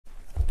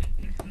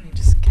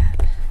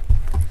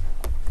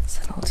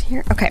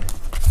here. Okay.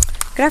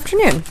 Good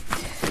afternoon.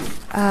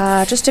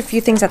 Just a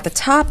few things at the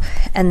top,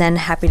 and then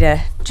happy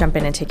to jump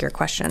in and take your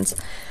questions.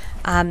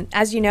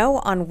 As you know,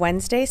 on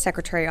Wednesday,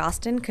 Secretary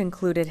Austin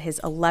concluded his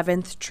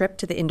 11th trip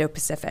to the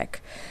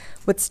Indo-Pacific.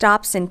 With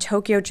stops in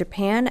Tokyo,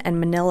 Japan, and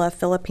Manila,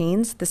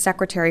 Philippines, the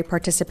Secretary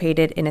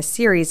participated in a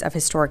series of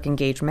historic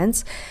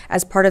engagements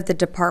as part of the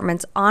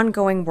Department's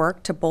ongoing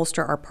work to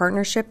bolster our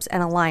partnerships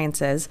and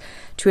alliances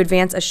to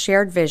advance a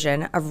shared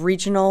vision of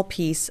regional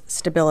peace,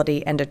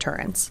 stability, and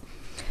deterrence.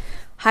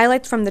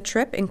 Highlights from the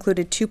trip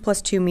included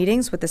 2+2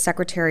 meetings with the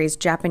Secretary's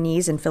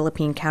Japanese and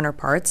Philippine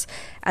counterparts,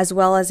 as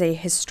well as a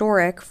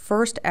historic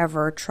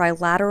first-ever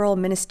trilateral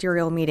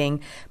ministerial meeting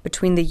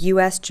between the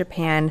U.S.,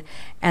 Japan,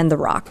 and the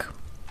ROC.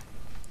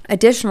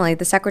 Additionally,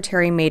 the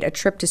Secretary made a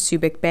trip to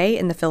Subic Bay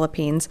in the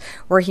Philippines,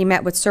 where he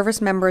met with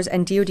service members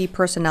and DoD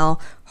personnel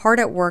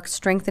hard at work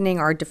strengthening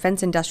our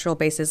defense industrial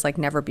bases like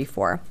never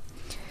before.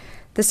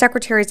 The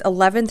Secretary's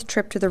 11th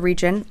trip to the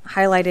region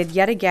highlighted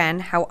yet again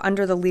how,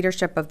 under the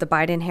leadership of the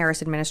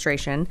Biden-Harris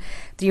administration,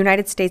 the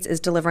United States is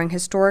delivering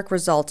historic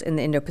results in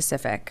the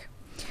Indo-Pacific.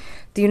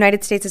 The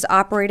United States is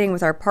operating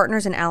with our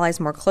partners and allies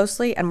more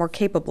closely and more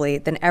capably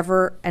than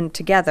ever, and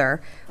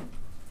together,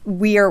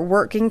 we are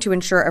working to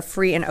ensure a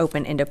free and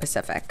open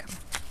Indo-Pacific.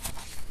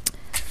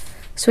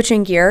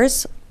 Switching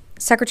gears,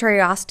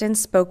 Secretary Austin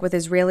spoke with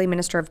Israeli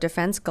Minister of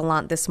Defense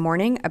Gallant this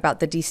morning about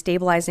the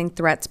destabilizing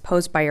threats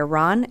posed by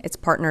Iran, its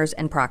partners,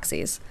 and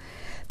proxies.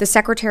 The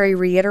Secretary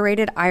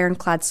reiterated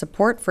ironclad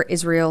support for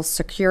Israel's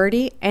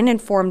security and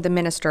informed the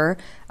minister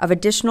of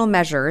additional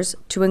measures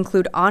to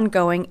include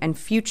ongoing and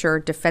future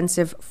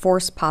defensive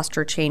force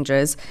posture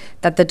changes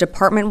that the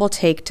department will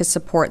take to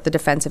support the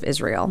defense of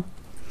Israel.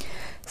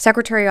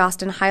 Secretary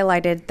Austin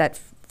highlighted that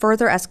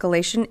further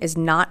escalation is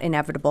not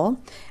inevitable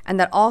and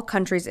that all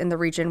countries in the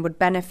region would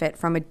benefit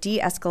from a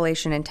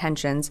de-escalation in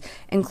tensions,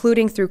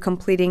 including through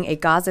completing a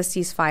Gaza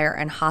ceasefire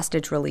and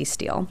hostage release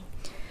deal.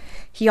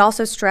 He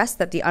also stressed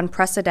that the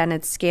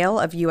unprecedented scale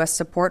of U.S.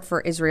 support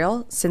for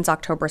Israel since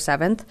October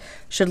 7th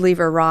should leave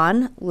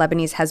Iran,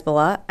 Lebanese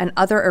Hezbollah, and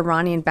other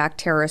Iranian-backed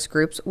terrorist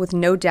groups with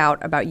no doubt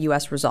about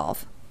U.S.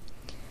 resolve.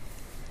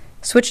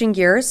 Switching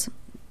gears,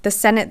 the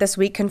Senate this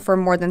week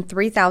confirmed more than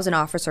 3,000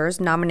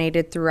 officers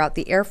nominated throughout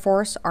the Air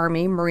Force,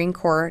 Army, Marine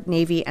Corps,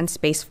 Navy, and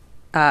Space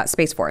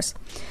Force.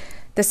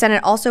 The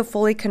Senate also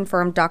fully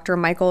confirmed Dr.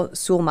 Michael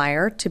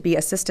Suhlmeyer to be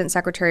Assistant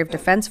Secretary of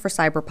Defense for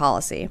Cyber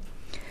Policy.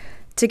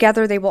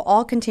 Together, they will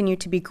all continue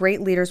to be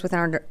great leaders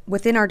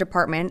within our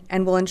department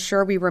and will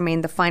ensure we remain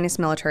the finest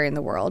military in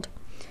the world.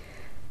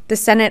 The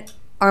Senate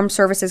Armed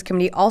Services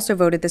Committee also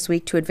voted this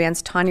week to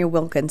advance Tanya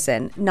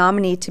Wilkinson,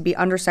 nominee to be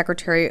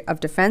Undersecretary of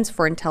Defense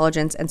for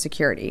Intelligence and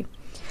Security.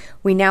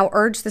 We now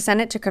urge the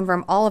Senate to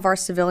confirm all of our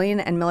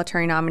civilian and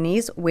military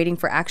nominees, waiting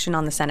for action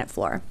on the Senate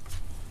floor.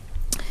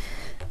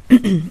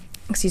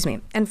 Excuse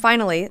me. And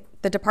finally,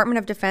 the Department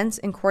of Defense,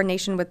 in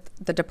coordination with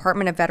the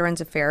Department of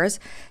Veterans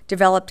Affairs,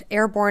 developed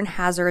Airborne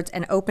Hazards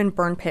and Open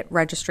Burn Pit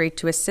Registry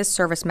to assist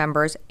service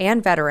members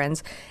and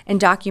veterans in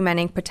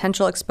documenting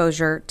potential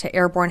exposure to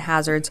airborne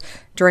hazards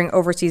during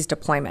overseas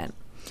deployment.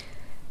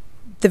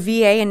 The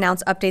VA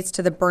announced updates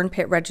to the Burn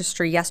Pit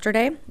Registry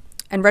yesterday,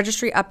 and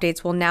registry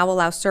updates will now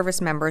allow service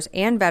members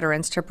and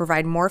veterans to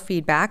provide more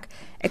feedback,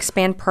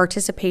 expand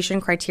participation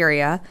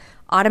criteria,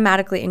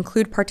 automatically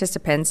include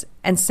participants,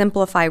 and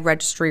simplify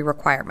registry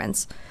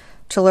requirements.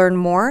 To learn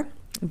more,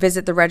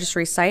 visit the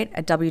registry site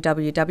at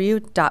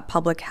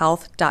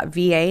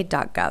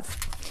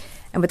www.publichealth.va.gov.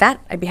 And with that,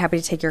 I'd be happy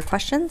to take your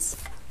questions.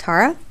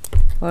 Tara,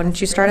 why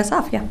don't you start us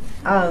off? Yeah.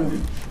 I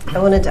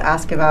wanted to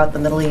ask about the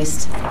Middle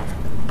East.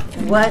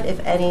 What, if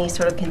any,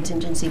 sort of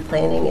contingency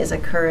planning is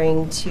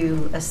occurring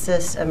to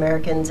assist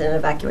Americans in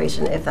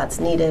evacuation if that's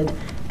needed?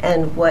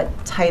 And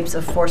what types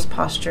of force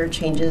posture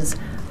changes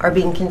are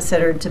being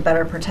considered to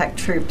better protect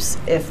troops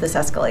if this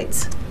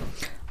escalates?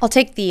 I'll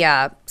take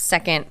the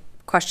second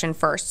question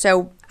first.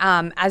 So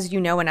as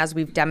you know, and as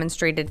we've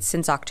demonstrated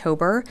since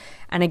October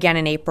and again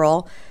in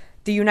April,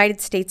 the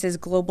United States'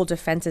 global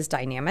defense is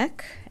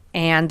dynamic,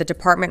 and the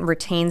department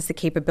retains the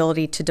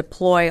capability to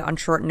deploy on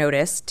short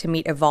notice to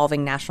meet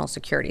evolving national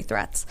security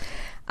threats.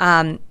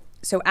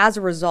 So as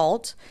a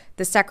result,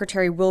 the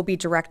Secretary will be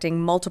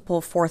directing multiple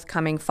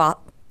forthcoming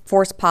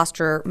force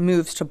posture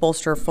moves to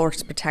bolster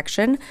force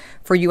protection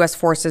for U.S.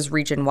 forces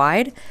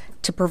region-wide,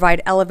 to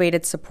provide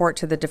elevated support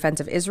to the defense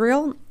of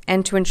Israel,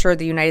 and to ensure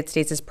the United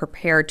States is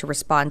prepared to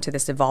respond to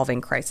this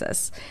evolving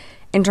crisis.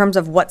 In terms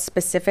of what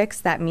specifics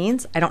that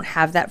means, I don't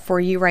have that for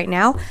you right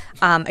now.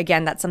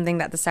 Again, that's something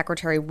that the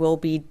Secretary will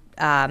be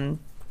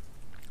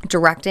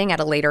directing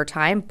at a later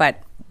time,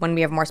 but when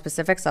we have more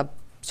specifics, I'll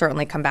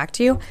certainly come back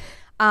to you.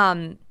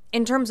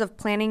 In terms of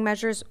planning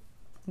measures,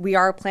 we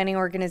are a planning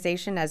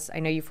organization, as I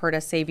know you've heard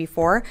us say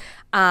before.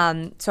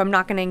 So I'm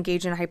not going to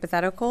engage in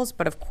hypotheticals,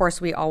 but of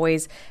course we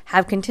always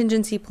have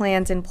contingency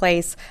plans in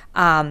place.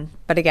 But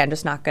again,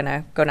 just not going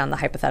to go down the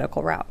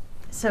hypothetical route.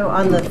 So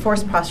on the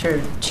force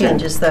posture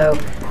changes, though,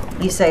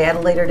 you say at a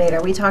later date,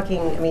 are we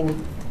talking,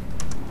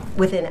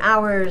 within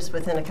hours,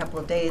 within a couple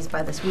of days,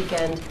 by this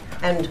weekend?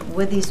 And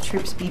would these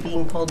troops be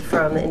being pulled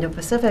from the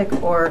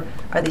Indo-Pacific, or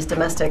are these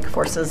domestic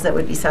forces that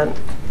would be sent?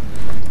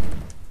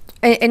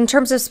 In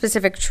terms of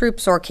specific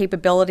troops or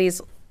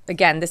capabilities,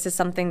 again, this is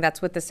something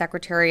that's with the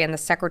Secretary, and the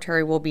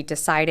Secretary will be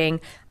deciding.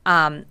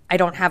 I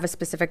don't have a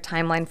specific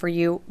timeline for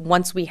you.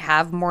 Once we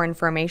have more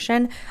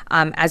information,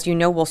 as you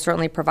know, we'll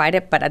certainly provide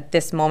it. But at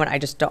this moment, I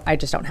just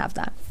don't have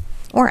that.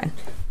 Oren.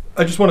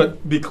 I just want to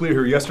be clear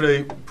here.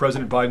 Yesterday,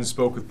 President Biden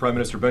spoke with Prime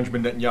Minister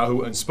Benjamin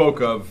Netanyahu and spoke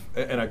of,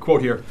 and I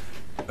quote here,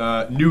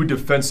 new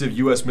defensive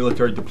U.S.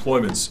 military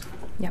deployments.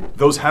 Yeah.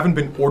 Those haven't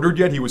been ordered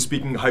yet. He was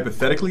speaking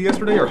hypothetically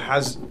yesterday, or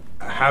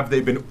have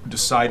they been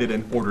decided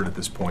and ordered at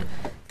this point?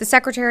 The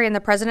Secretary and the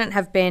President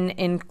have been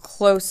in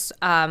close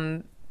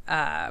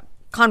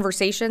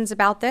conversations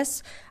about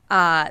this.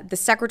 The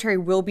Secretary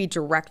will be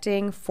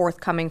directing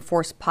forthcoming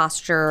force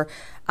posture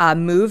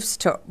moves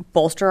to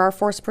bolster our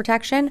force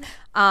protection.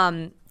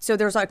 So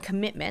there's a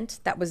commitment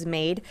that was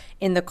made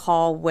in the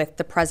call with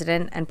the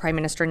President and Prime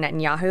Minister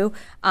Netanyahu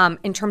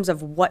in terms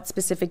of what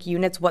specific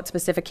units, what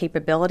specific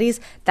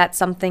capabilities. That's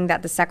something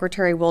that the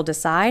Secretary will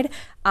decide.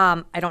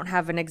 I don't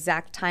have an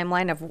exact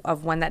timeline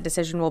of when that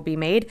decision will be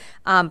made,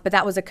 but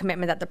that was a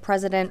commitment that the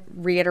President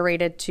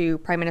reiterated to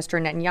Prime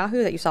Minister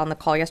Netanyahu that you saw on the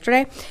call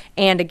yesterday.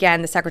 And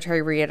again, the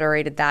Secretary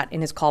reiterated that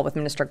in his call with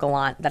Minister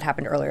Gallant that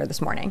happened earlier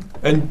this morning.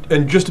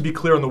 And just to be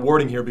clear on the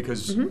wording here,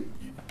 because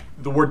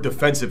the word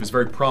defensive is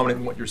very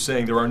prominent in what you're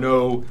saying. There are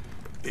no,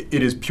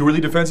 it is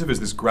purely defensive. Is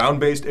this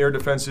ground-based air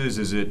defenses?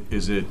 Is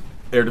it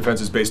air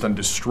defenses based on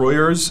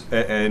destroyers?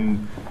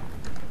 And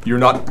you're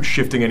not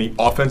shifting any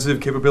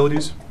offensive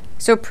capabilities?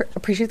 So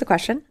appreciate the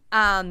question.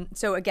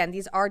 So again,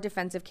 these are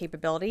defensive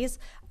capabilities.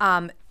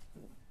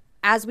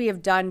 As we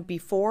have done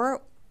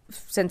before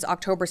since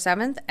October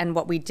 7th and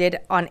what we did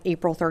on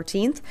April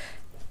 13th,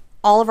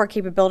 all of our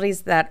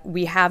capabilities that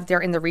we have there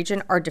in the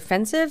region are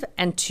defensive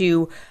and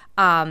to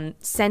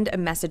send a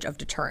message of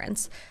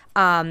deterrence.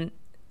 The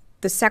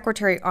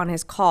Secretary on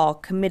his call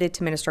committed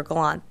to Minister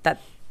Gallant that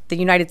the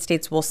United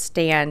States will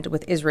stand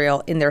with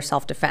Israel in their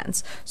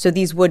self-defense. So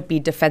these would be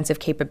defensive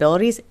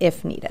capabilities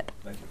if needed.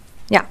 Thank you.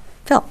 Yeah,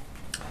 Phil.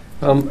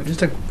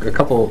 Just a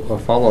couple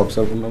of follow-ups.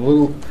 I'm a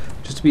little,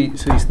 just to be,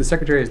 so the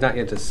Secretary has not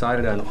yet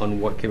decided on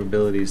what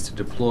capabilities to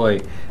deploy,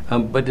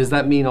 but does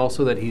that mean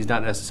also that he's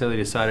not necessarily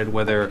decided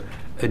whether,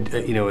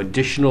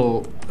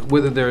 additional,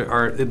 whether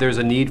there's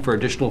a need for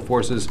additional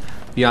forces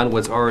beyond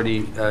what's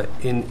already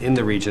in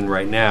the region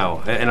right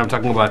now? And I'm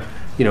talking about,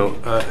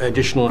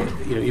 additional,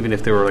 even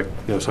if there were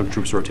some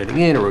troops rotating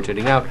in or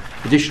rotating out,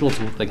 additional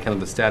to kind of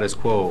the status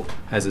quo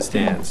as it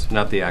stands,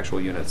 not the actual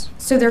units.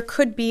 So there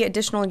could be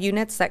additional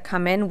units that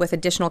come in with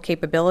additional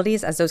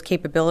capabilities, as those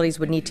capabilities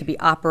would need to be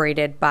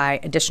operated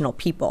by additional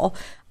people.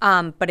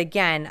 But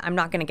again, I'm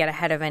not going to get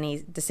ahead of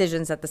any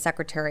decisions that the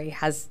Secretary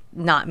has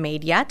not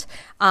made yet.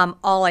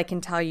 All I can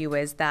tell you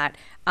is that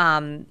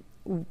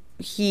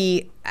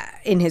he,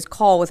 in his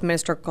call with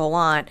Minister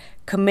Gallant,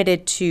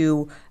 committed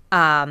to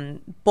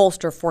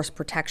bolster force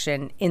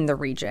protection in the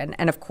region.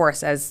 And of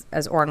course, as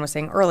Oren was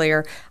saying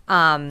earlier,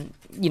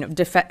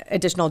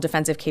 additional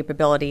defensive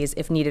capabilities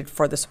if needed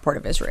for the support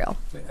of Israel.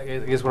 I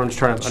guess what I'm just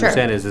trying to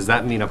understand is, does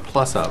that mean a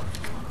plus up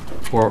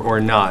or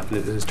not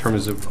in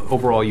terms of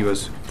overall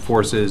U.S.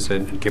 forces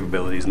and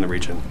capabilities in the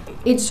region?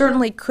 It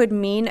certainly could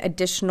mean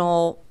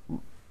additional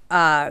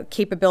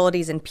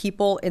capabilities and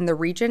people in the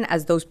region,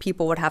 as those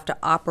people would have to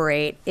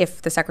operate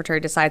if the Secretary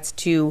decides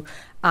to,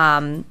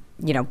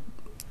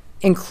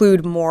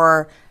 include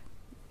more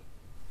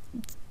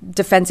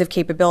defensive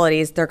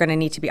capabilities. They're going to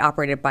need to be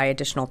operated by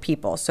additional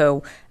people.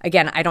 So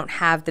again, I don't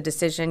have the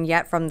decision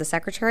yet from the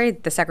Secretary.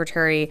 The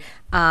Secretary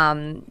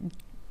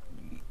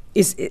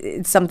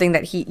it's something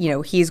that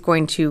he's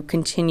going to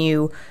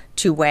continue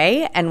to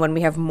weigh, and when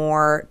we have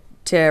more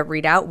to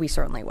read out, we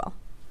certainly will.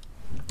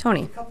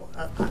 Tony.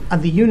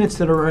 On the units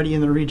that are already in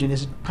the region,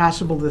 is it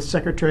possible the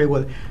Secretary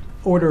would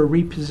order a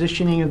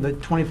repositioning of the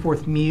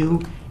 24th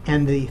MU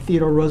and the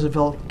Theodore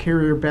Roosevelt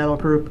Carrier Battle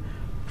Group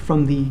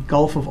from the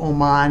Gulf of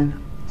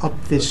Oman up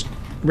this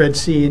Red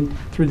Sea and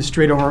through the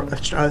Strait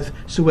of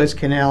Suez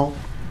Canal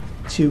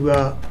to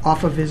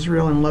off of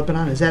Israel and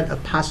Lebanon? Is that a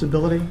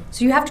possibility?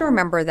 So you have to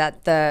remember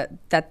that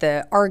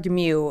the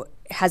ARGMU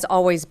has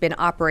always been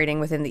operating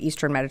within the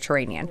Eastern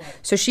Mediterranean.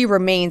 So she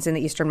remains in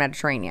the Eastern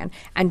Mediterranean.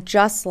 And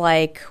just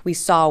like we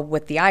saw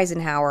with the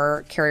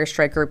Eisenhower Carrier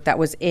Strike Group that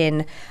was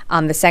in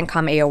the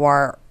CENTCOM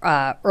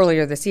AOR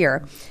earlier this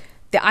year,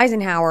 the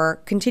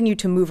Eisenhower continued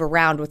to move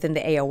around within the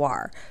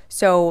AOR.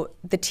 So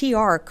the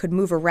TR could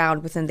move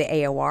around within the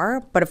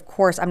AOR, but of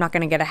course, I'm not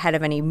going to get ahead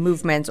of any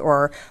movements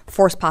or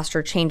force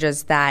posture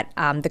changes that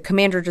the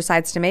commander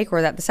decides to make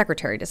or that the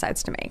Secretary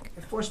decides to make.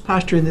 Force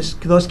posture in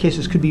those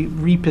cases could be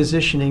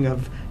repositioning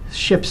of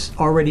ships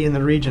already in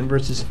the region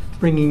versus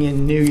bringing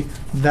in new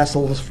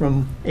vessels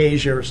from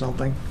Asia or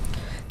something.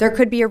 There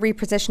could be a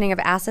repositioning of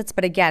assets,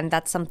 but again,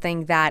 that's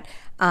something that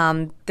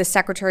the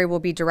Secretary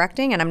will be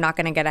directing, and I'm not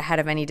going to get ahead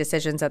of any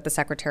decisions that the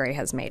Secretary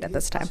has made at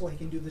this time. Is it possible he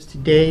can do this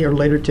today or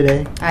later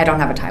today? I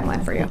don't have a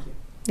timeline for you.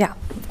 Yeah,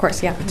 of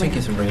course, yeah. Thank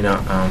you, Sabrina,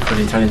 for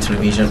the Italian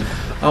television.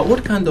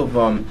 What kind of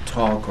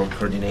talk or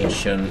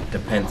coordination the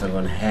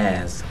Pentagon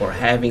has or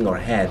having or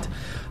had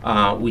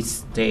with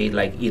states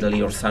like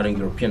Italy or Southern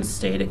European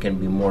states that can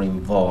be more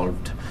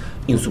involved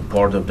in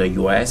support of the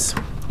U.S.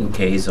 in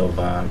case of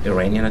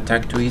Iranian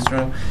attack to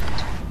Israel?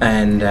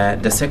 And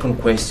the second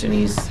question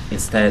is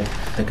instead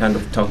the kind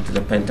of talk that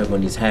the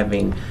Pentagon is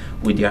having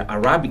with the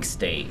Arabic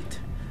state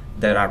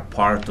that are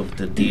part of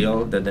the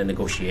deal, that the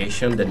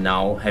negotiation that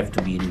now have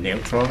to be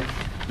neutral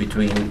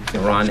between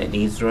Iran and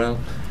Israel.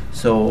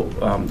 So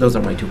those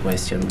are my two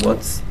questions.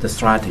 What's the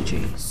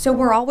strategy? So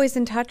we're always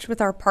in touch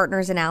with our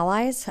partners and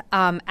allies.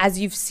 As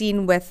you've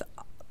seen with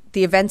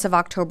the events of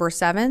October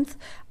 7th,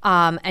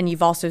 and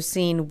you've also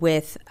seen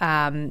with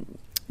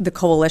the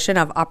coalition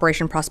of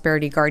Operation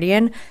Prosperity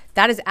Guardian,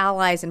 that is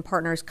allies and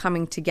partners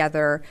coming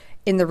together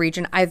in the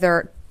region,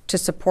 either to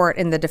support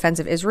in the defense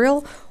of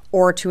Israel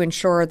or to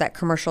ensure that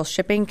commercial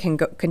shipping can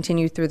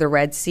continue through the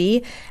Red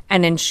Sea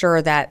and ensure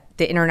that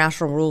the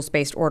international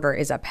rules-based order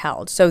is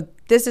upheld. So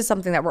this is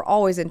something that we're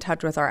always in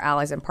touch with our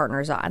allies and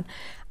partners on.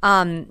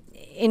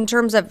 In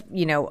terms of,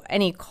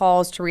 any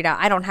calls to read out,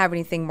 I don't have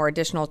anything more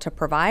additional to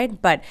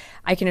provide, but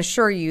I can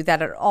assure you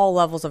that at all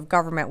levels of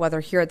government,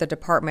 whether here at the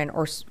department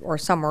or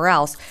somewhere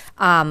else,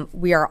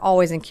 we are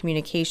always in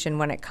communication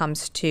when it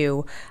comes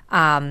to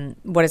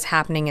what is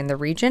happening in the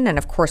region and,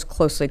 of course,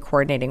 closely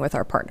coordinating with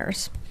our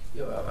partners.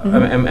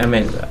 I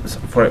meant,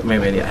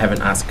 maybe I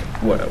haven't asked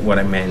what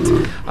I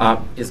meant.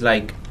 It's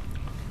like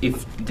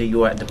if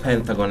the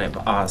Pentagon have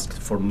asked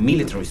for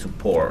military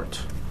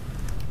support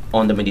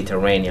on the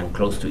Mediterranean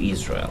close to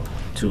Israel,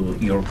 to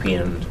the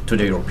European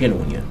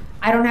Union.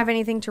 I don't have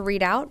anything to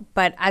read out,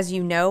 but as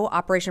you know,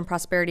 Operation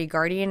Prosperity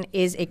Guardian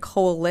is a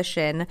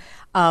coalition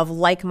of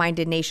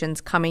like-minded nations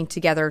coming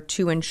together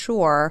to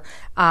ensure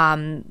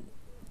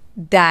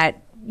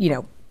that,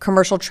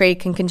 commercial trade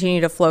can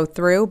continue to flow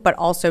through, but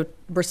also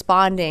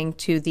responding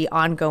to the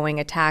ongoing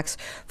attacks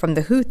from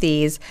the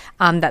Houthis,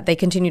 that they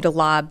continue to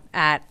lob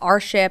at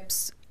our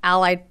ships,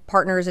 allied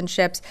partners and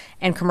ships,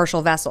 and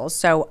commercial vessels.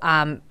 So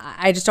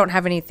I just don't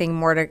have anything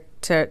more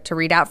to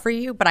read out for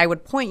you, but I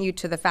would point you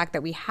to the fact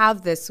that we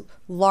have this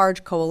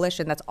large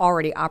coalition that's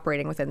already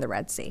operating within the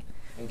Red Sea.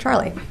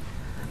 Charlie.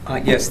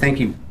 Yes, thank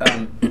you.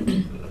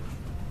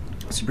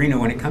 Sabrina,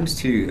 when it comes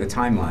to a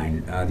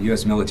timeline, the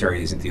U.S.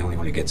 military isn't the only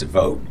one who gets a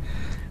vote.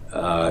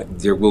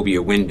 There will be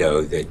a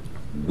window that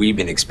we've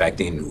been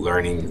expecting,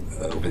 learning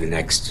over the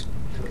next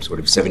sort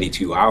of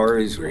 72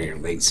 hours, or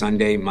late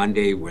Sunday,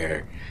 Monday,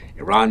 where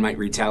Iran might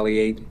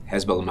retaliate,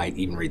 Hezbollah might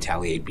even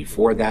retaliate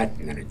before that,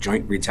 and then a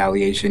joint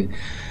retaliation.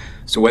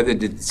 So whether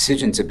the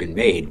decisions have been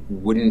made,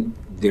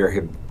 wouldn't there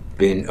have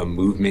been a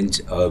movement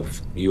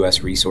of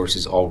U.S.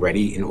 resources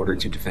already in order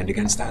to defend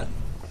against that?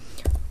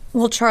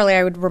 Well, Charlie,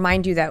 I would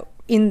remind you that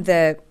in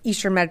the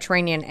Eastern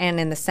Mediterranean and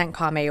in the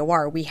CENTCOM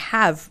AOR, we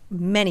have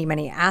many,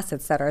 many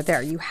assets that are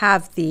there. You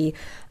have the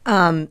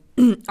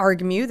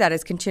ARGMU that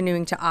is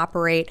continuing to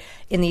operate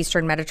in the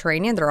Eastern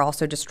Mediterranean. There are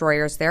also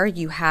destroyers there.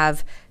 You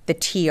have the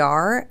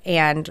TR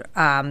and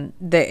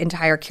the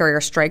entire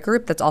carrier strike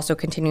group that's also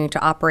continuing to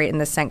operate in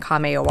the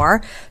CENTCOM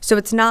AOR. So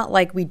it's not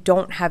like we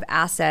don't have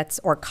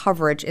assets or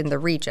coverage in the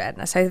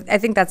region. So I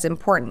think that's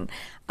important.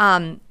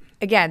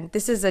 Again,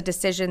 this is a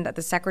decision that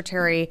the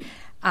Secretary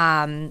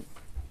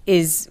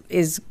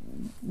is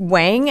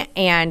weighing,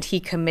 and he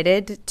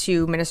committed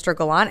to Minister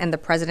Gallant and the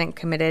President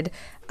committed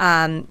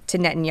to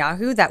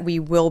Netanyahu that we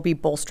will be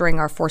bolstering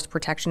our force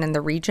protection in the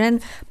region.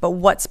 But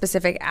what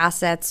specific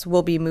assets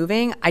will be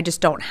moving, I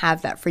just don't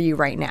have that for you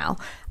right now.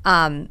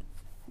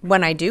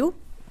 When I do,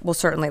 we'll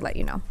certainly let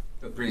you know.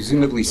 But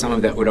presumably some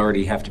of that would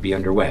already have to be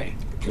underway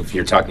if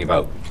you're talking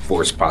about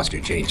force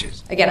posture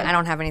changes. Again, I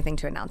don't have anything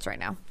to announce right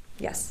now.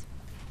 Yes.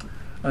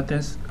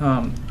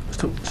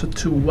 So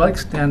to what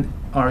extent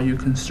are you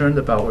concerned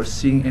about or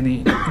seeing any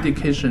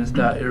indications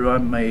that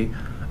Iran may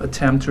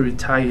attempt to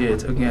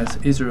retaliate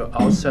against Israel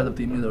outside of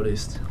the Middle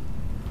East?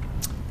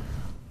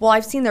 Well,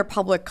 I've seen their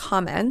public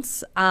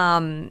comments.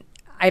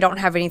 I don't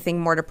have anything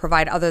more to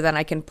provide other than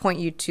I can point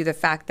you to the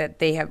fact that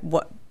they have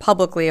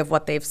publicly of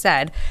what they've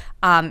said.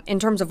 In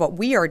terms of what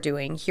we are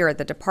doing here at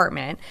the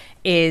department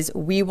is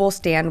we will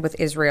stand with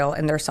Israel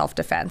in their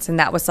self-defense. And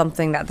that was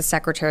something that the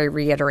Secretary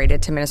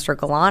reiterated to Minister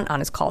Gallant on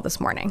his call this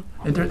morning.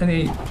 Is there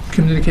any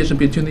communication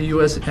between the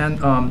U.S.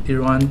 and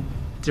Iran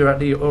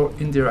directly or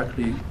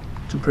indirectly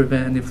to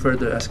prevent any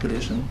further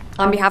escalation?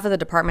 On behalf of the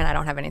department, I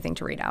don't have anything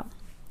to read out.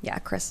 Yeah,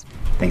 Chris.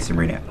 Thanks,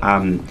 Sabrina.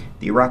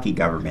 The Iraqi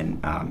government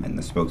and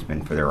the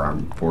spokesman for their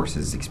armed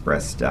forces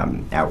expressed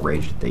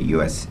outrage at the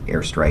U.S.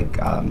 airstrike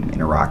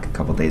in Iraq a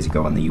couple days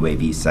ago on the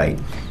UAV site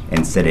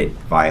and said it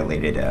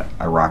violated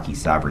Iraqi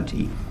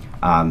sovereignty.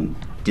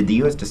 Did the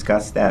U.S.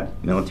 discuss that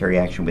military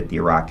action with the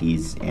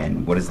Iraqis,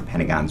 and what is the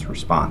Pentagon's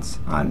response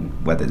on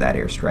whether that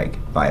airstrike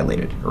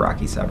violated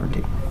Iraqi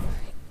sovereignty?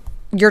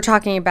 You're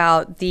talking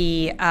about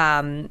the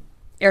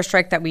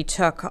airstrike that we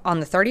took on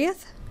the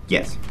 30th?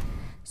 Yes.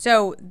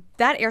 So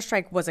that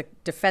airstrike was a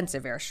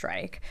defensive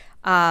airstrike.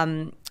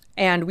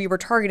 and we were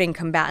targeting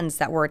combatants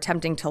that were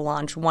attempting to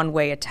launch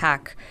one-way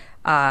attack,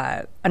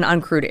 an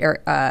uncrewed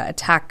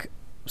attack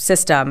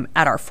system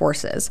at our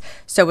forces.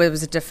 So it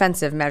was a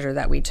defensive measure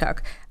that we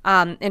took.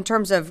 In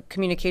terms of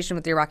communication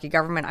with the Iraqi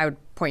government, I would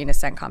point you to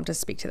CENTCOM to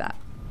speak to that.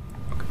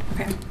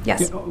 Okay.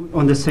 Yes. Yeah,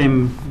 on the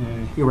same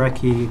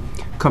Iraqi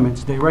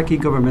comments, the Iraqi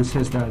government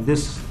says that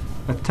this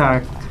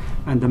attack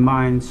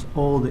undermines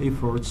all the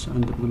efforts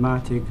and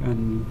diplomatic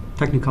and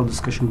technical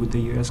discussion with the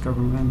U.S.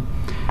 government.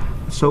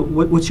 So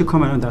what's your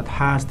comment on that?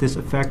 Has this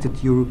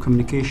affected your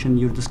communication,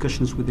 your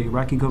discussions with the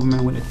Iraqi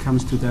government when it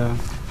comes to the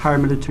higher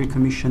military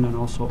commission and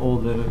also all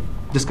the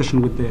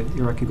discussion with the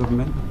Iraqi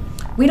government?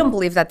 We don't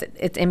believe that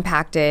it's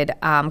impacted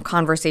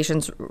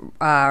conversations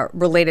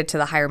related to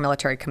the higher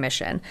military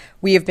commission.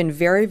 We have been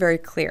very, very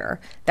clear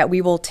that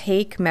we will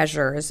take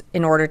measures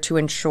in order to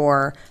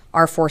ensure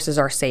our forces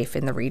are safe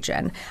in the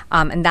region.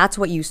 And that's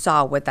what you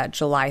saw with that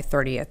July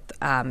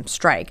 30th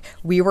strike.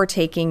 We were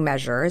taking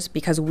measures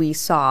because we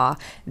saw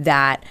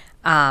that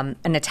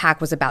an attack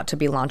was about to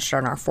be launched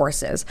on our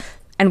forces.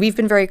 And we've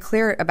been very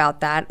clear about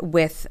that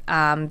with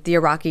the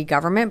Iraqi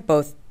government,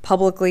 both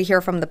publicly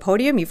here from the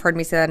podium, you've heard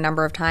me say that a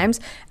number of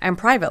times, and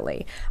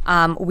privately.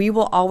 We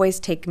will always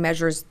take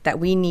measures that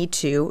we need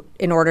to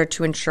in order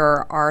to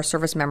ensure our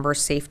service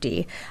members'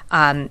 safety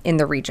in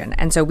the region.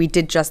 And so we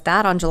did just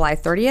that on July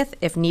 30th.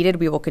 If needed,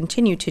 we will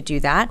continue to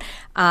do that.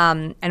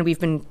 And we've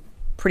been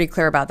pretty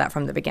clear about that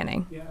from the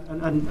beginning. Yeah,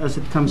 and as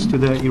it comes to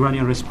the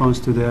Iranian response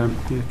to the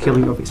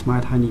killing of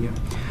Ismail Haniyeh,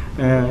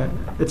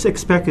 it's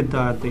expected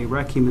that the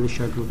Iraqi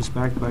militia group is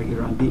backed by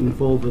Iran be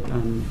involved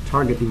in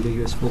targeting the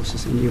U.S.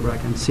 forces in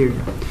Iraq and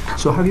Syria.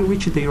 So have you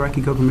reached the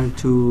Iraqi government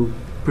to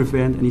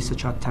prevent any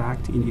such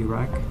attack in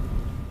Iraq?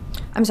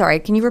 I'm sorry,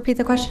 can you repeat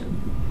the question?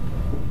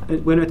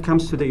 When it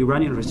comes to the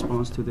Iranian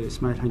response to the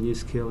Ismail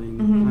Haniyeh's killing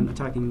and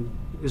attacking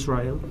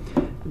Israel,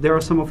 there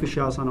are some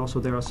officials and also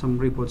there are some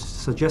reports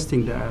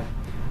suggesting that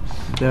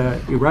the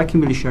Iraqi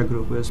militia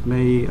groups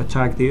may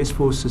attack the U.S.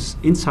 forces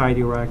inside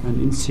Iraq and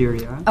in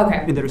Syria.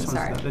 Okay. In the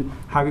response to that. And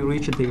have you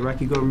reached the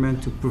Iraqi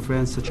government to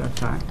prevent such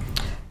attack?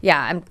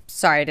 Yeah, I'm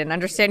sorry, I didn't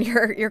understand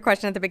your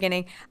question at the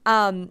beginning.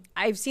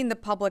 I've seen the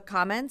public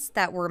comments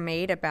that were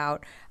made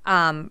about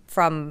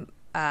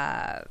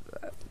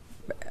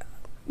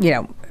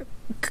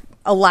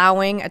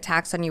allowing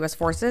attacks on U.S.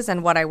 forces.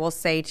 And what I will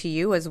say to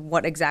you is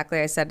what exactly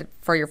I said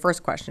for your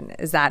first question,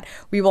 is that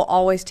we will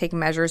always take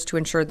measures to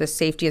ensure the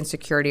safety and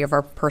security of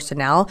our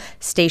personnel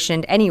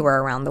stationed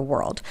anywhere around the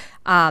world.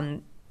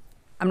 I'm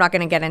not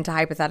going to get into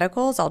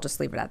hypotheticals. I'll just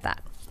leave it at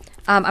that.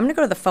 I'm going to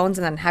go to the phones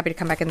and then happy to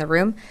come back in the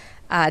room.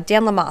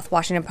 Dan Lamoth,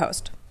 Washington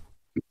Post.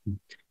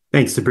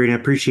 Thanks, Sabrina.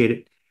 Appreciate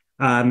it.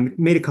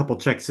 Made a couple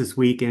checks this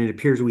week, and it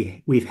appears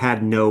we've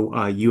had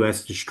no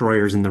U.S.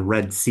 destroyers in the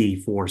Red Sea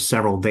for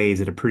several days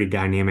at a pretty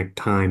dynamic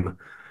time.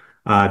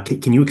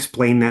 Can you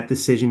explain that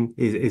decision?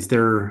 Is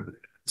there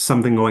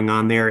something going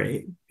on there?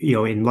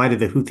 In light of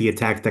the Houthi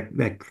attack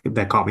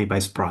that caught me by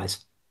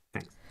surprise.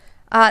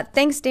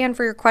 Thanks, Dan,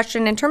 for your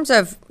question. In terms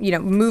of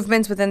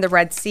movements within the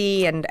Red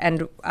Sea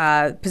and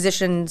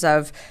positions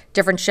of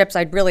different ships,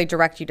 I'd really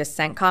direct you to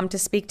CENTCOM to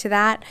speak to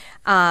that.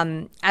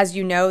 As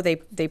you know, they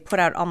put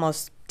out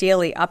almost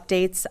daily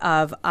updates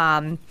of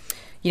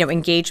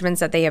engagements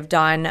that they have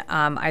done,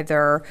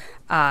 either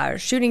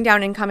shooting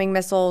down incoming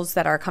missiles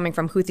that are coming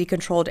from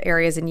Houthi-controlled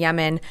areas in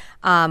Yemen,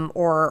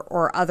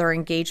 or other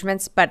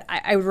engagements. But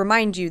I would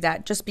remind you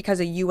that just because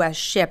a U.S.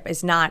 ship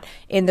is not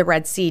in the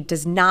Red Sea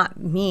does not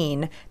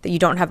mean that you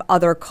don't have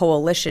other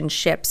coalition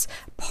ships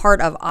part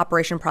of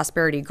Operation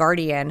Prosperity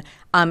Guardian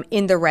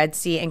in the Red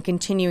Sea and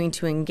continuing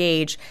to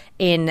engage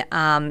in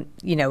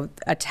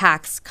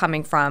attacks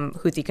coming from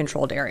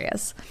Houthi-controlled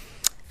areas.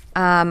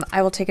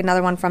 I will take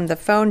another one from the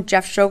phone.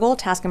 Jeff Shogel,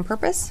 Task and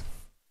Purpose.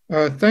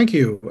 Thank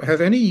you.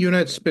 Have any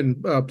units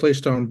been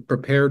placed on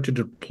prepared to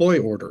deploy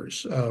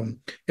orders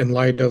in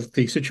light of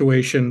the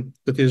situation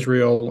with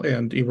Israel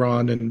and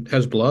Iran and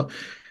Hezbollah?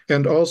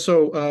 And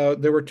also,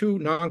 there were 2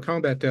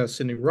 non-combat deaths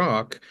in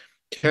Iraq.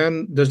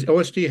 Does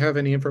OSD have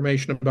any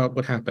information about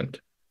what happened?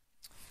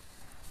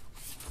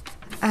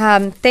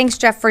 Thanks,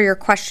 Jeff, for your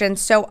question.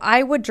 So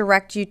I would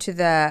direct you to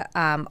the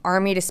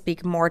Army to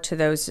speak more to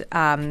those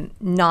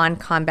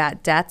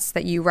non-combat deaths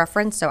that you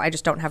referenced. So I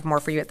just don't have more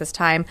for you at this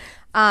time.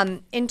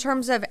 In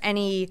terms of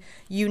any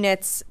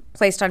units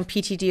placed on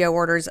PTDO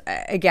orders,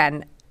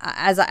 again,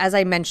 as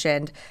I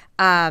mentioned,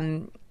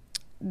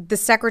 the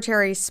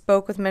Secretary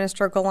spoke with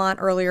Minister Gallant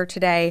earlier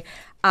today.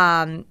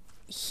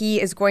 He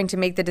is going to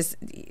make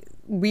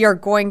we are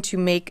going to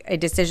make a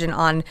decision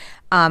on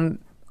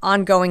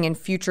ongoing and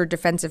future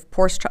defensive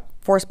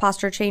force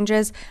posture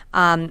changes.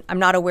 I'm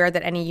not aware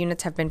that any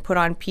units have been put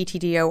on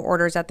PTDO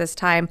orders at this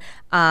time.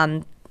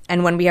 And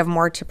when we have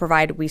more to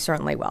provide, we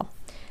certainly will.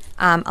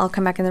 I'll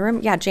come back in the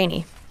room. Yeah,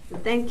 Janie.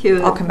 Thank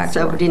you, I'll come back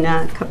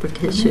Sabrina. Couple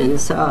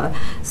questions.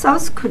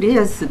 South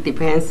Korea's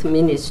defense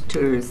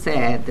minister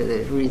said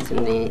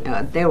recently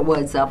there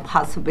was a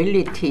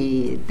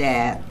possibility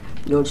that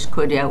North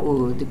Korea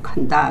would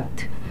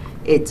conduct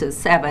its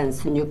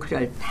seventh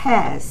nuclear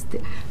test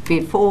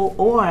before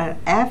or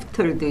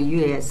after the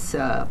U.S.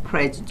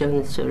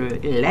 presidential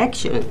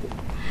election.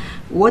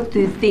 What do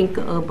you think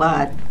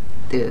about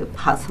the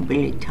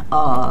possibility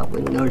of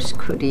North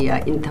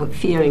Korea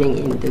interfering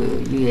in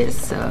the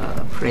U.S.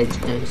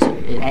 presidential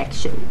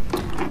election?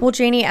 Well,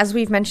 Janie, as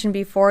we've mentioned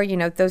before,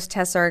 those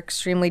tests are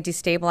extremely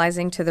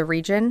destabilizing to the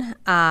region,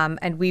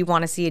 and we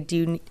want to see a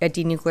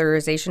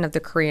denuclearization of the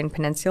Korean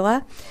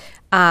Peninsula.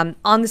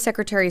 On the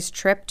Secretary's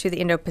trip to the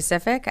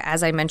Indo-Pacific,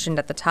 as I mentioned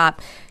at the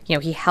top,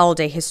 he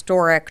held a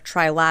historic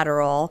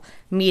trilateral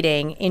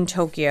meeting in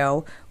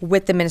Tokyo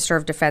with the Minister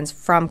of Defense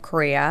from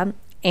Korea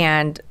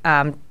and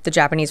the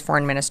Japanese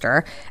foreign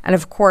minister. And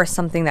of course,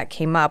 something that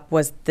came up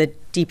was the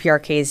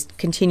DPRK's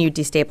continued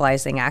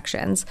destabilizing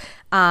actions.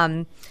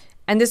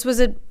 And this was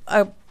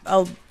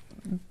a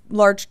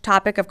large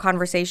topic of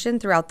conversation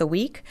throughout the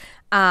week.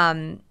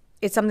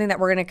 It's something that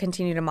we're going to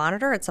continue to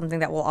monitor. It's something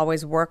that we'll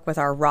always work with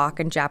our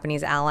ROC and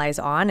Japanese allies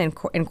on and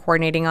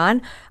coordinating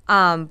on.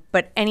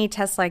 But any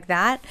tests like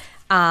that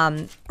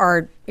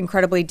are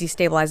incredibly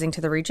destabilizing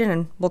to the region,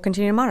 and we'll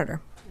continue to monitor.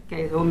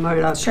 Okay, one more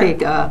quick.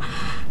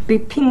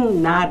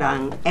 Bipin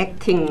Narang,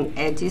 acting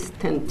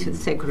assistant to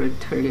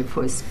Secretary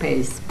for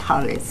Space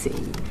Policy,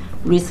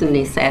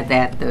 recently said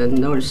that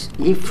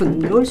if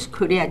North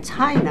Korea,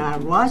 China,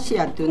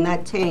 Russia do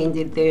not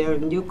change their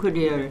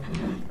nuclear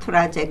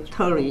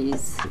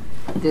trajectories,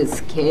 the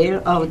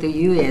scale of the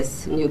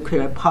U.S.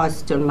 nuclear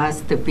posture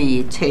must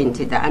be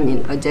changed,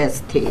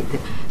 adjusted.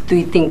 Do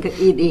you think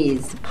it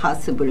is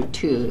possible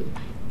to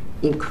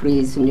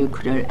increase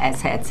nuclear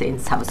assets in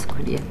South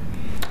Korea?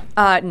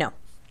 No.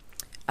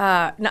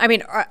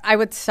 I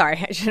would,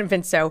 sorry, I shouldn't have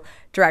been so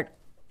direct.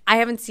 I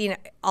haven't seen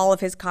all of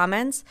his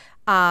comments.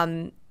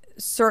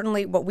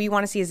 Certainly what we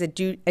want to see is a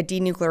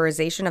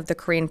denuclearization of the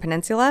Korean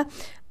Peninsula.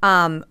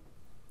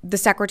 The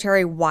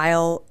Secretary,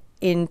 while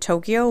in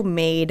Tokyo,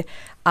 made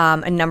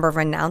a number of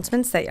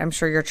announcements that I'm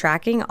sure you're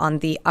tracking on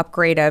the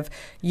upgrade of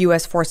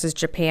U.S. Forces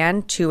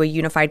Japan to a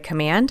unified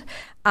command.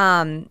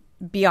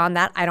 Beyond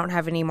that, I don't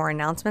have any more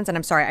announcements. And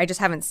I'm sorry, I just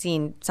haven't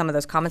seen some of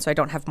those comments, so I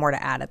don't have more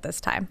to add at this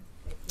time.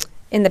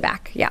 In the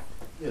back, yeah.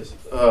 Yes,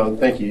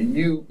 thank you.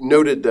 You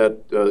noted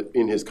that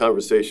in his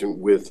conversation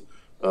with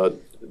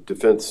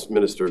Defense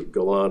Minister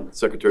Gallant,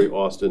 Secretary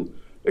Austin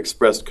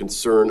expressed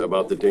concern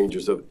about the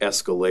dangers of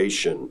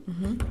escalation.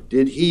 Mm-hmm.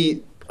 Did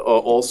he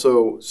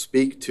also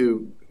speak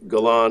to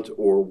Gallant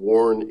or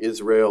warn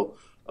Israel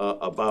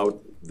about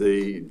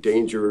the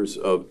dangers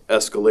of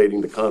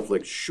escalating the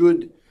conflict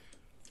should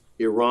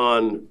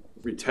Iran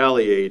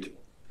retaliate,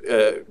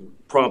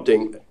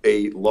 prompting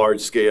a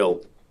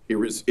large-scale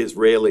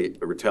Israeli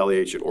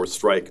retaliation or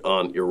strike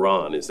on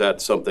Iran? Is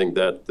that something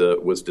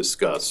that was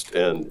discussed,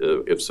 and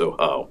if so,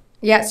 how?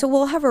 Yeah, so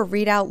we'll have a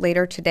readout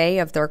later today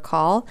of their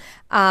call.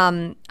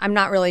 I'm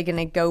not really going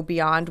to go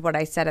beyond what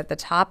I said at the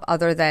top,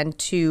 other than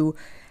to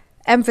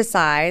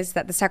emphasize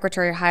that the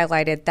Secretary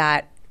highlighted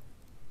that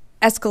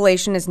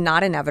escalation is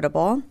not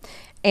inevitable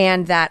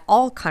and that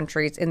all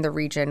countries in the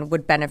region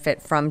would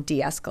benefit from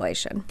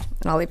de-escalation.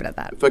 And I'll leave it at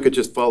that. If I could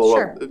just follow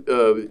Sure.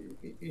 up.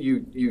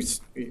 You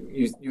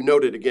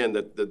noted again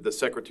that the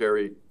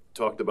Secretary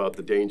talked about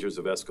the dangers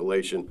of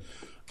escalation.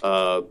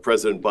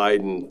 President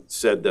Biden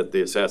said that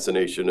the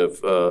assassination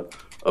of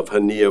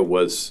Hania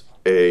was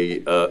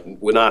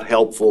not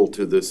helpful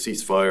to the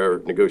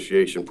ceasefire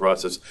negotiation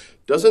process.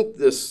 Doesn't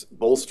this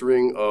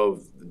bolstering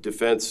of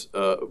defense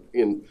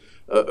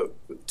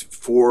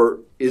for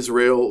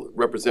Israel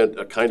represent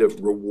a kind of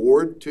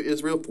reward to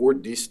Israel for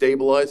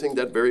destabilizing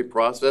that very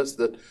process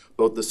that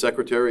both the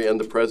Secretary and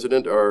the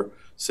President are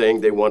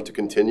saying they want to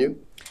continue?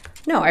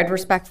 No, I'd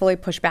respectfully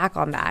push back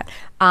on that.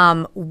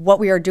 What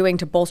we are doing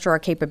to bolster our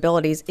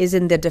capabilities is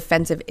in the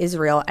defense of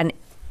Israel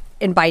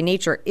and by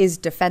nature is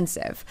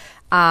defensive.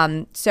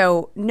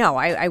 So no,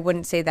 I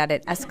wouldn't say that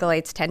it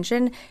escalates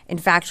tension. In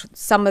fact,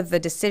 some of the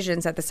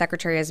decisions that the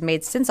Secretary has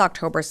made since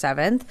October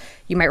 7th,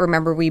 you might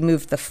remember we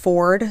moved the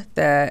Ford,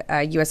 the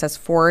USS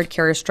Ford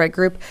Carrier Strike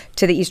Group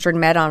to the Eastern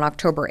Med on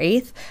October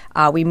 8th.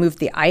 We moved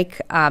the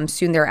Ike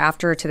soon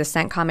thereafter to the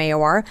CENTCOM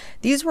AOR.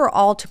 These were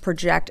all to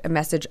project a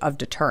message of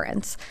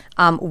deterrence.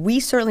 We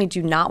certainly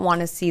do not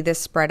want to see this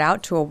spread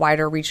out to a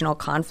wider regional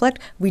conflict.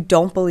 We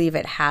don't believe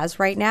it has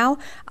right now.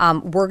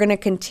 We're going to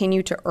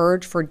continue to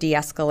urge for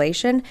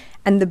de-escalation.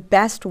 And the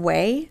best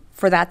way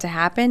for that to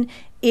happen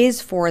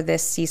is for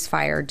this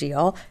ceasefire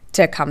deal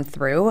to come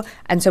through.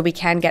 And so we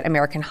can get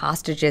American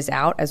hostages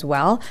out as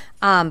well.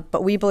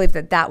 But we believe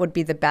that that would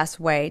be the best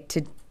way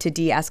to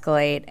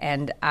de-escalate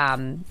and,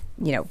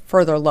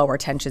 further lower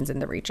tensions in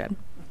the region.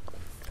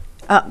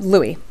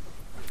 Louis,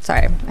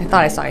 sorry, I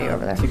thought I saw you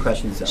over there. Two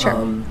questions. Sure.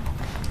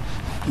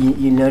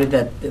 You noted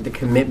that the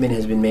commitment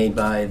has been made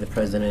by the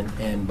President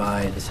and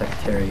by the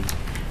Secretary.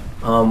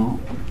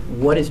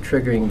 What is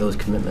triggering those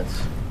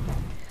commitments?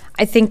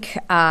 I think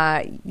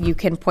you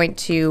can point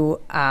to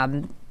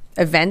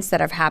events that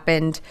have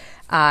happened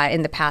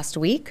in the past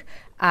week.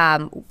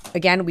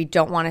 Again, we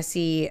don't want to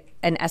see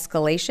an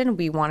escalation.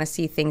 We want to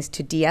see things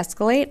to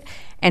de-escalate.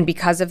 And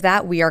because of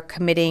that, we are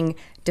committing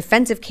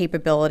defensive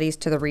capabilities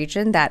to the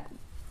region that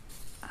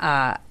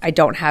I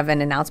don't have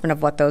an announcement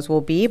of what those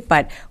will be,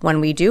 but when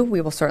we do,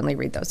 we will certainly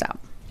read those out.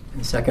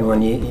 The second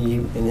one,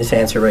 you in this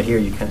answer right here,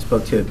 you kind of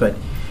spoke to it, but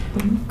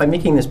by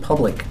making this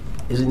public,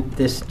 isn't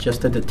this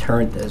just a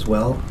deterrent as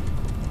well?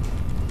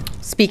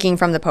 Speaking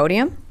from the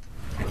podium?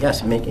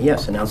 Yes,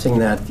 announcing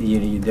that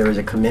there is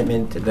a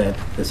commitment that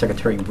the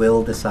Secretary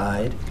will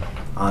decide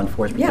on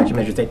force protection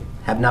measures that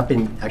have not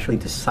been actually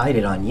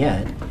decided on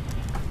yet,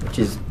 which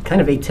is kind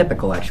of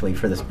atypical actually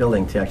for this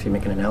building to actually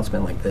make an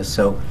announcement like this.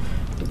 So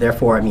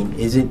therefore, I mean,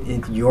 is it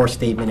your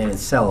statement in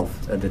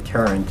itself a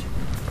deterrent?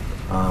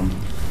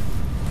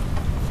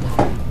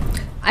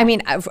 I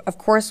mean, of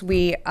course,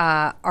 we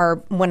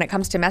are, when it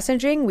comes to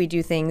messaging, we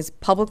do things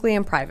publicly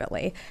and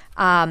privately.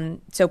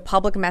 So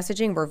public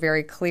messaging, we're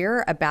very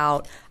clear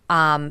about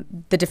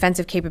the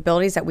defensive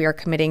capabilities that we are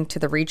committing to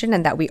the region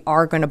and that we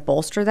are going to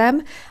bolster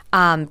them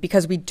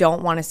because we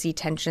don't want to see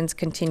tensions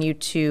continue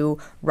to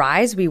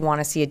rise. We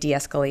want to see a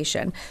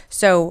de-escalation.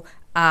 So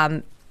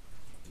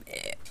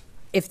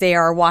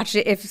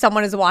if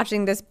someone is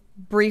watching this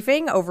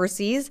briefing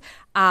overseas,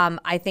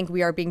 I think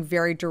we are being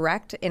very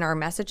direct in our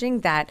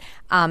messaging that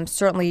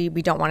certainly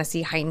we don't want to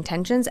see heightened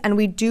tensions, and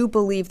we do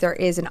believe there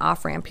is an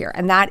off-ramp here,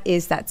 and that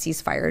is that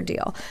ceasefire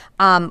deal.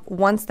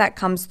 Once that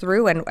comes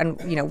through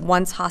and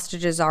once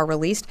hostages are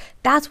released,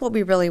 that's what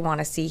we really want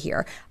to see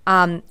here.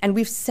 And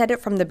we've said it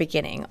from the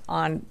beginning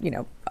on,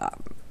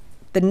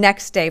 the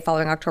next day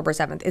following October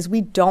 7th is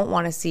we don't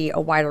want to see a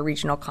wider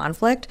regional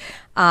conflict.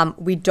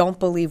 We don't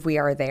believe we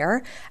are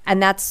there,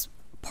 and that's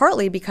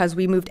partly because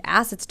we moved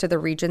assets to the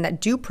region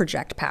that do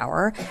project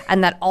power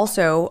and that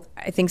also,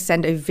 I think,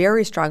 send a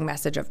very strong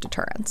message of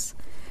deterrence.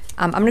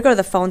 I'm going to go to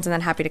the phones and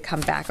then happy to come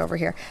back over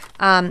here.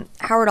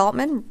 Howard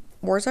Altman,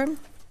 Warzone.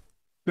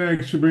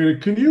 Thanks, Sabrina.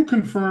 Can you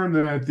confirm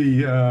that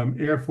the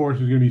Air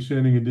Force is going to be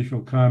sending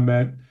additional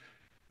combat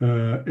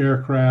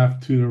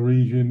aircraft to the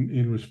region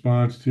in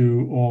response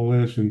to all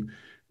this? And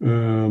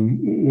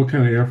what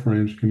kind of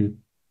airframes? Can you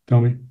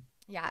tell me?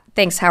 Yeah,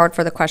 thanks, Howard,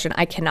 for the question.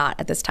 I cannot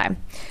at this time.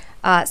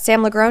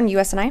 Sam Legrone,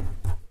 USNI.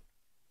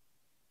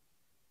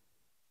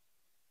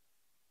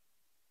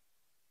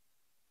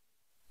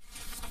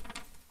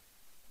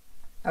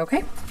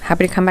 Okay,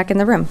 happy to come back in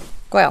the room.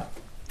 Goyle.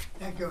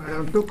 Thank you,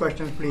 Madam. Two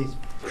questions, please.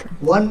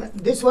 One,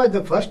 this was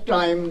the first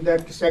time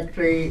that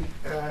Secretary,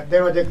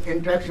 there was an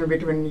interaction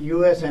between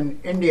US and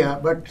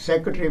India, but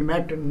Secretary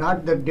met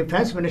not the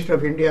Defense Minister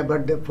of India,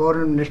 but the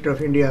Foreign Minister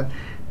of India,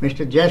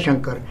 Mr.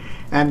 Jaishankar.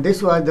 And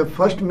this was the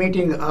first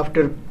meeting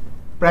after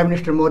Prime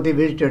Minister Modi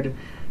visited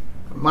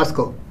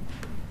Moscow.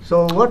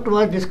 So what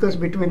was discussed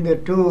between the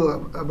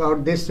two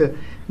about this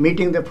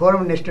meeting the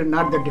foreign minister,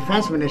 not the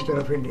defense minister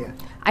of India?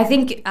 I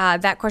think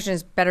that question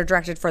is better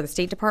directed for the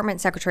State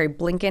Department. Secretary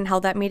Blinken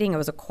held that meeting. It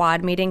was a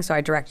quad meeting, so I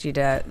direct you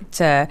to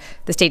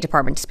the State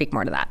Department to speak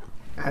more to that.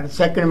 And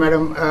second,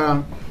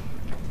 Madam,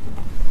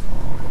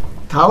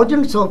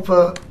 thousands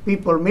of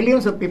people,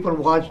 millions of people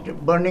watched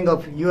burning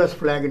of U.S.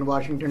 flag in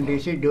Washington,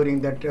 D.C. during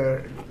that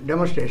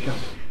demonstration.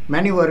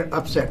 Many were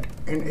upset,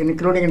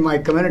 including in my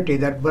community,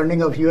 that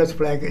burning of U.S.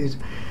 flag is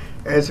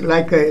it's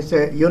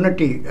a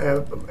unity.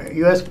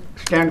 U.S.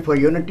 stand for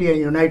unity and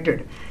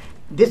united.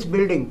 This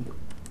building,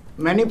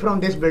 many from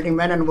this building,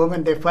 men and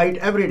women, they fight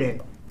every day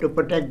to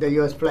protect the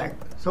U.S. flag.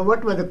 So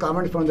what were the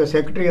comments from the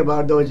Secretary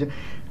about those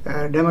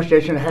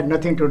demonstrations? Had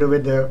nothing to do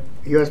with the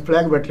U.S.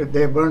 flag, but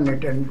they burned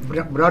it and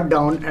brought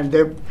down, and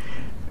they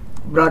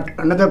brought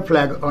another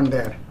flag on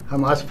there,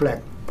 Hamas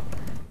flag.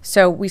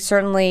 So we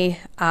certainly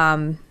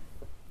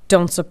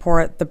don't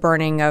support the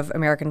burning of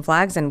American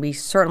flags, and we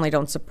certainly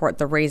don't support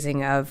the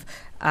raising of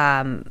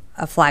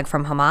a flag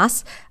from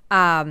Hamas.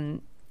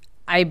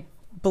 I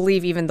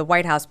believe even the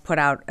White House put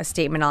out a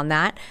statement on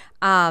that.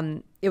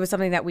 It was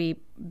something that we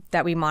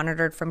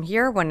monitored from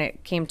here when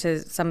it came to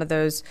some of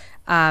those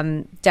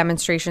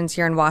demonstrations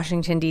here in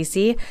Washington,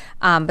 D.C.,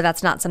 but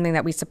that's not something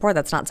that we support.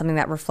 That's not something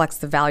that reflects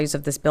the values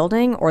of this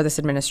building or this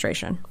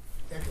administration.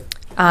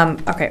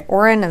 Okay,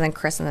 Oren, and then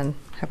Chris, and then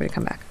happy to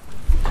come back.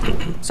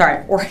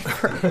 Sorry, Oren.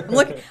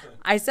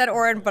 I said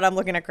Oren, but I'm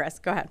looking at Chris.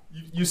 Go ahead.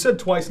 You said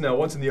twice now,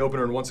 once in the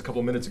opener and once a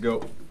couple minutes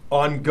ago,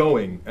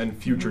 ongoing and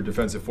future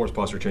defensive force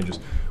posture changes.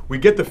 We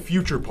get the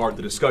future part,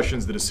 the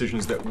discussions, the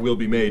decisions that will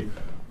be made.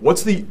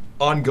 What's the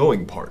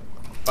ongoing part?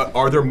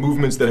 Are there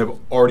movements that have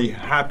already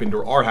happened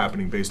or are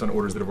happening based on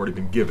orders that have already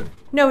been given?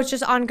 No, it's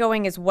just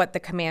ongoing is what the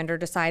commander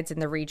decides in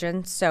the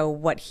region. So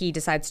what he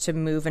decides to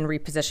move and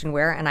reposition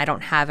where, and I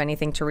don't have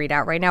anything to read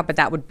out right now, but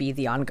that would be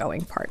the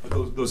ongoing part.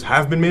 Those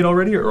have been made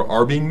already or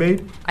are being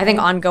made? I think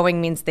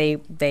ongoing means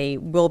they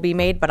will be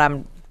made, but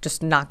I'm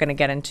just not going to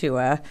get into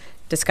a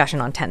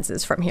discussion on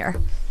tenses from here.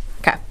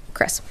 Okay,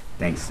 Chris.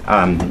 Thanks.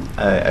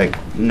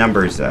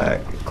 Numbers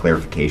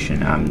clarification.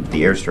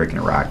 The airstrike in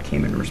Iraq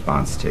came in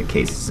response to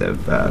cases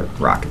of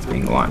rockets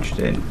being launched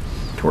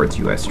towards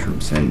U.S.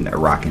 troops in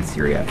Iraq and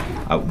Syria.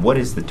 What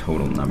is the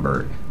total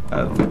number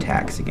of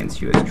attacks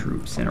against U.S.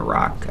 troops in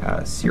Iraq,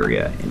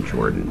 Syria, and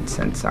Jordan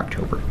since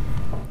October.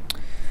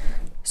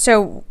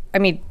 So, I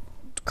mean,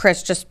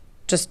 Chris, just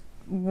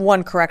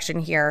one correction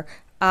here.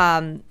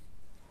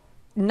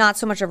 Not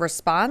so much a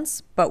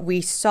response, but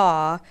we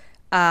saw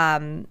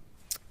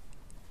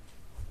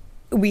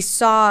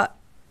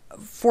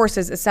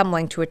forces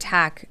assembling to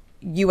attack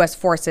U.S.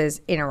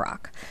 forces in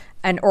Iraq,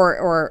 and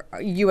or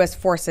U.S.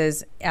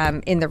 forces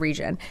in the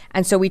region,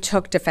 and so we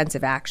took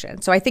defensive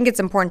action. So I think it's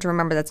important to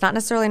remember that's not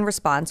necessarily in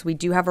response. We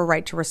do have a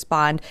right to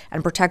respond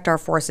and protect our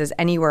forces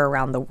anywhere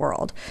around the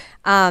world.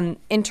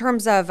 In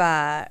terms of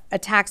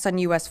attacks on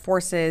U.S.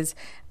 forces,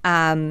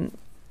 in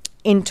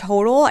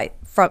total,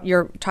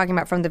 you're talking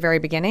about from the very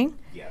beginning?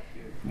 Yeah.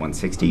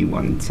 160,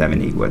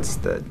 170, what's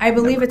the I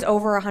believe number? it's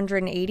over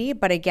 180,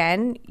 but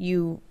again,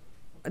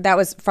 that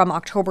was from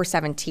October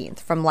 17th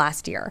from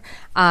last year.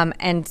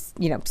 And,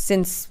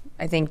 since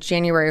I think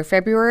January or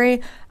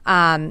February,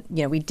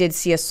 we did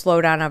see a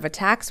slowdown of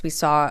attacks. We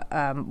saw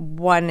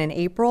one in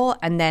April,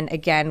 and then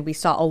again, we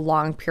saw a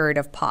long period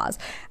of pause.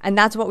 And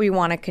that's what we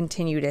want to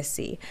continue to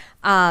see.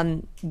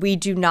 We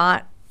do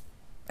not,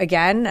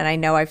 again, and I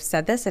know I've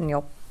said this and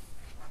you'll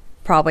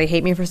probably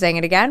hate me for saying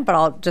it again, but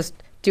I'll just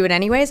do it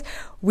anyways.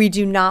 We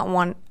do not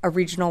want a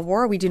regional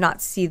war. We do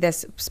not see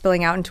this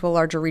spilling out into a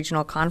larger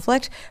regional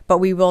conflict, but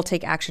we will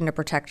take action to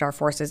protect our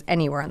forces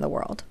anywhere in the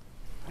world.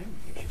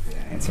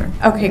 Answer.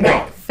 Okay,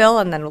 great. Phil,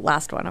 and then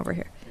last one over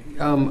here.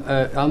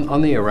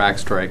 On the Iraq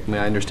strike, I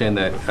understand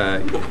that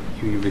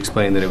you've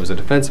explained that it was a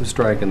defensive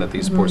strike and that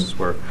these forces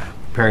were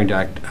preparing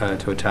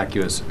to attack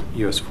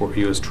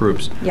U.S.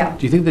 troops. Yeah.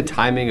 Do you think the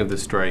timing of the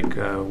strike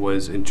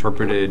was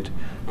interpreted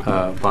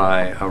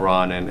by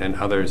Iran and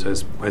others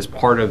as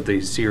part of the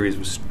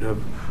series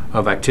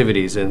of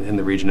activities in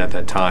the region at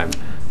that time?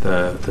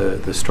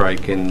 The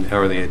strike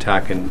or the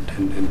attack in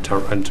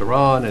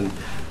Tehran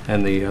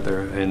and the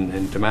other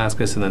in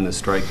Damascus, and then the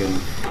strike in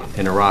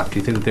Iraq. Do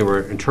you think that they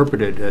were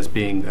interpreted as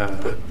being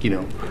a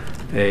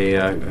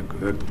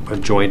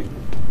joint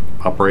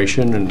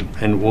operation,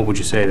 and what would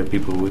you say to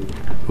people who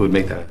would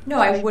make that? No,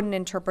 I wouldn't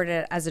interpret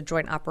it as a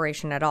joint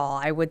operation at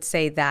all. I would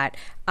say that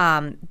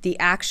the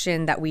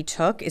action that we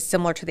took is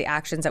similar to the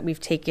actions that we've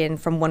taken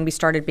from when we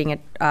started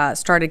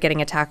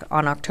getting attacked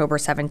on October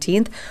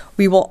 17th.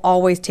 We will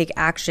always take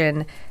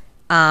action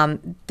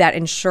that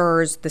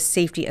ensures the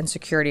safety and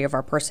security of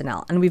our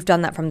personnel. And we've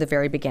done that from the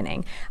very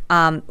beginning.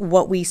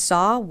 What we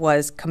saw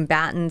was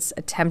combatants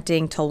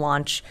attempting to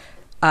launch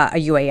a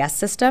UAS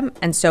system,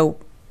 and so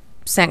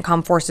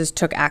CENTCOM forces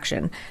took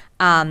action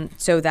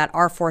so that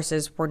our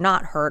forces were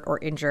not hurt or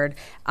injured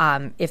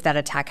if that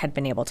attack had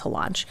been able to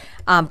launch.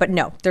 But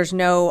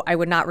no, I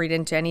would not read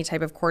into any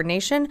type of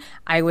coordination.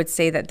 I would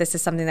say that this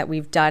is something that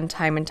we've done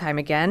time and time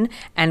again,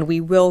 and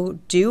we will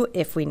do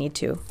if we need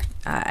to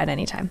at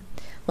any time.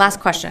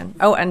 Last question.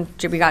 Oh, and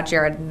we got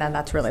Jared, and then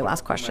that's really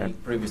last question.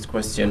 Previous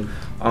question.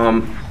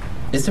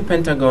 Is the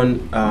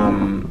Pentagon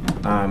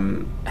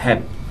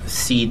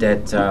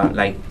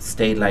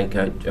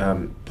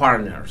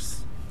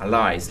partners,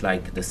 allies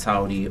like the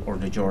Saudi or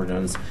the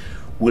Jordans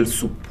will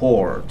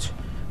support,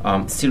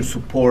 still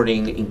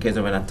supporting in case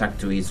of an attack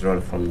to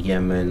Israel from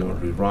Yemen or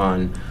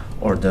Iran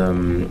or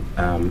the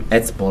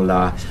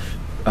Hezbollah,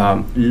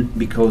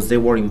 because they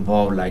were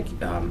involved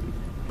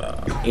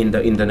in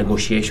the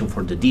negotiation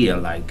for the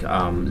deal, the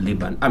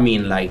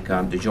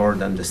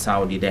Jordan, the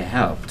Saudi, they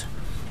helped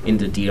in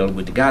the deal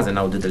with Gaza.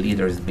 Now that the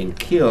leader has been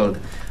killed,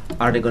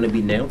 are they going to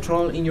be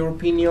neutral in your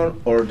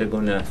opinion, or they're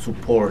going to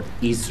support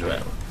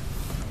Israel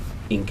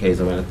in case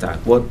of an attack?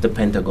 What the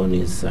Pentagon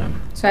is...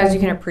 So as you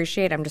can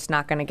appreciate, I'm just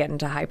not going to get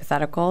into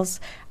hypotheticals.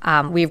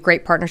 We have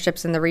great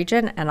partnerships in the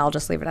region, and I'll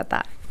just leave it at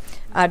that.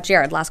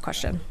 Jared, last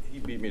question. He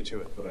beat me to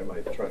it, but I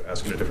might try to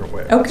ask it a different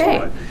way.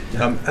 Okay.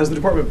 Has the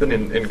department been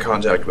in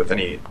contact with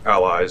any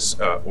allies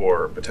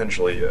or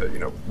potentially,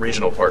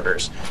 regional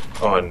partners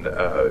on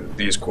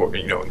these,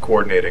 in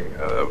coordinating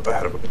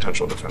ahead of a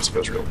potential defense of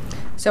Israel?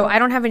 So I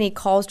don't have any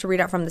calls to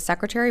read out from the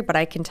secretary, but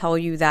I can tell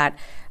you that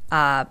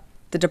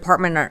the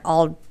department at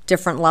all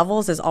different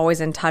levels is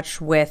always in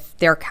touch with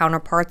their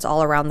counterparts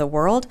all around the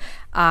world.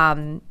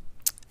 But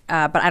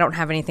I don't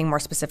have anything more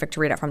specific to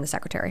read out from the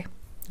secretary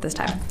this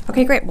time.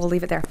 Okay, great. We'll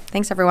leave it there.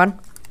 Thanks, everyone.